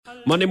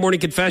Monday Morning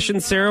Confession.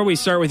 Sarah, we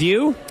start with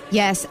you.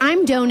 Yes,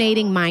 I'm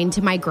donating mine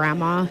to my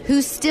grandma,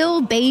 who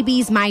still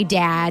babies my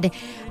dad,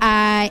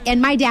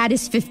 and my dad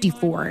is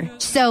 54.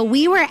 So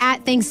we were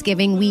at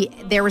Thanksgiving.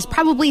 There was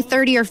probably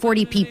 30 or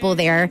 40 people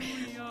there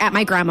at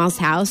my grandma's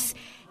house,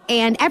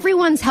 and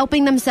everyone's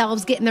helping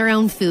themselves, getting their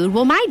own food.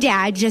 Well, my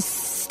dad just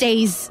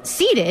stays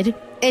seated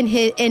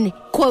in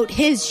quote,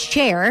 his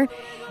chair,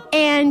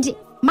 and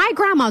my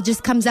grandma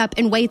just comes up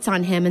and waits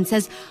on him and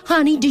says,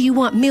 "Honey, do you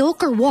want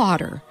milk or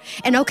water?"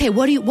 And okay,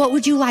 what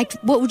would you like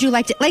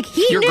to like?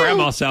 Your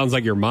grandma sounds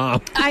like your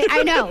mom.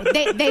 I know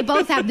they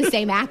both have the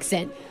same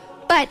accent,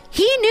 but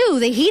he knew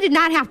that he did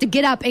not have to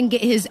get up and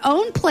get his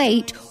own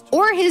plate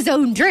or his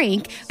own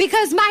drink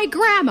because my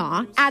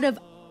grandma, out of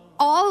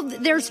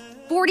there's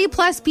 40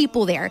 plus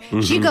people there,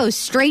 she goes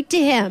straight to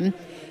him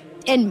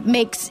and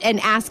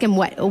asks him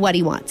what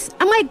he wants.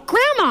 I'm like,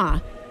 Grandma,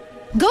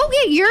 go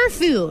get your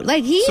food.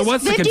 Like So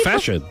what's the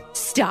confession?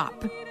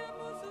 Stop.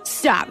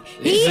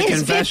 He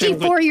is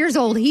 54 years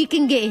old. He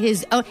can get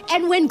his own.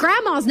 And when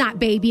grandma's not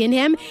babying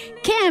him,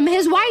 Kim,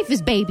 his wife,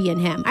 is babying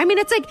him. I mean,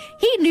 it's like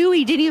he knew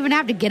he didn't even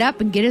have to get up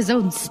and get his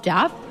own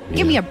stuff.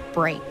 Give me a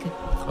break.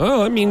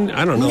 Oh, I mean,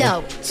 I don't know.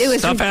 No, it was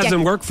Stuff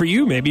hasn't worked for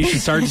you. Maybe you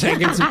should start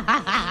taking some.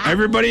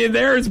 Everybody in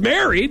there is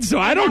married, so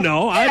I don't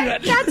know.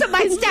 That's what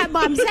my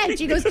stepmom said.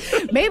 She goes,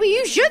 maybe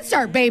you should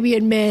start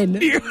babying men.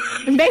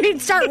 And maybe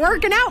it'd start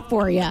working out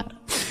for you.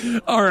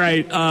 All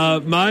right.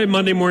 My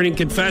Monday morning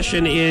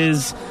confession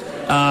is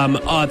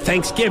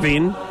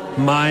Thanksgiving.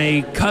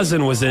 My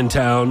cousin was in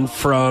town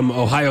from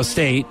Ohio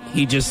State.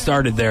 He just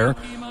started there.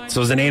 So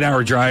it was an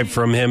 8-hour drive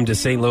from him to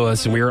St.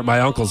 Louis, and we were at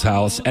my uncle's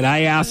house. And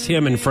I asked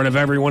him in front of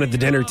everyone at the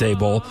dinner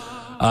table.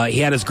 He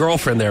had his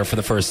girlfriend there for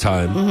the first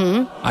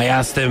time. I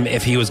asked him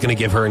if he was going to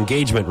give her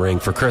engagement ring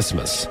for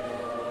Christmas.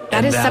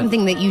 That is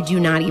something that you do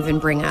not even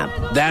bring up.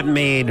 That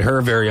made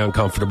her very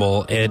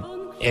uncomfortable.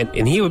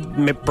 And he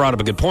brought up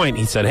a good point.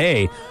 He said,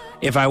 "Hey,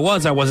 if I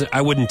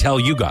wouldn't tell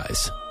you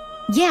guys."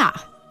 Yeah,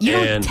 you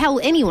don't tell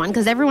anyone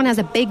because everyone has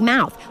a big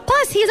mouth.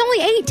 Plus, he's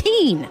only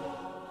 18.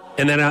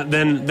 And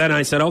then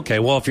I said, okay,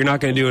 well, if you're not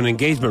going to do an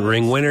engagement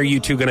ring, when are you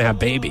two going to have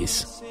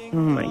babies? Oh,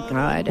 my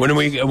God. When are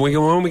we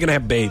going to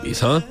have babies,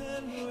 huh?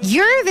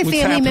 You're the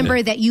family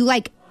member that you,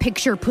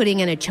 picture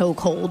putting in a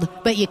chokehold,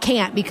 but you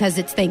can't because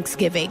it's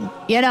Thanksgiving,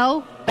 you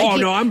know?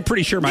 No, I'm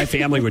pretty sure my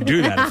family would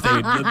do that if they...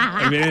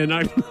 I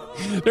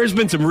mean, there's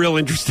been some real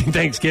interesting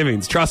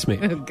Thanksgivings, trust me.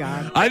 Oh,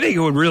 God. I think it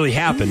would really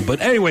happen.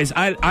 But anyways,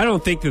 I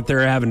don't think that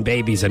they're having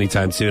babies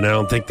anytime soon. I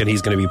don't think that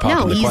he's going to be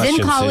popping the question. No, he's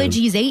in college.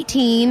 Soon. He's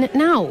 18.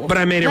 No. But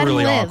I made it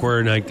really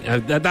awkward.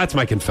 And that's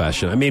my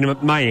confession. I mean,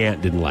 my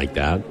aunt didn't like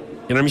that.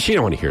 And I mean, she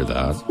don't want to hear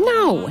that.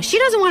 No, she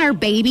doesn't want her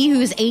baby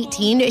who's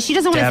 18. She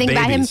doesn't want to think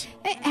about him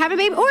have a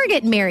baby or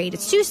get married.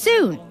 It's too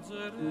soon.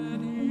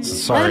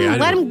 Sorry,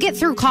 let him get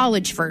through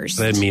college first.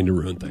 I didn't mean to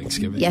ruin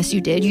Thanksgiving. Yes, you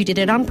did. You did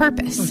it on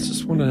purpose. I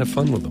just wanted to have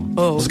fun with him.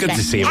 Oh, it's good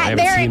to see him. I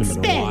haven't seen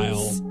him in a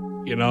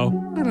while. You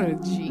know? Oh,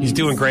 he's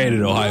doing great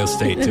at Ohio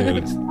State, too.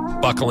 He's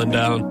buckling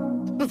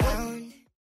down.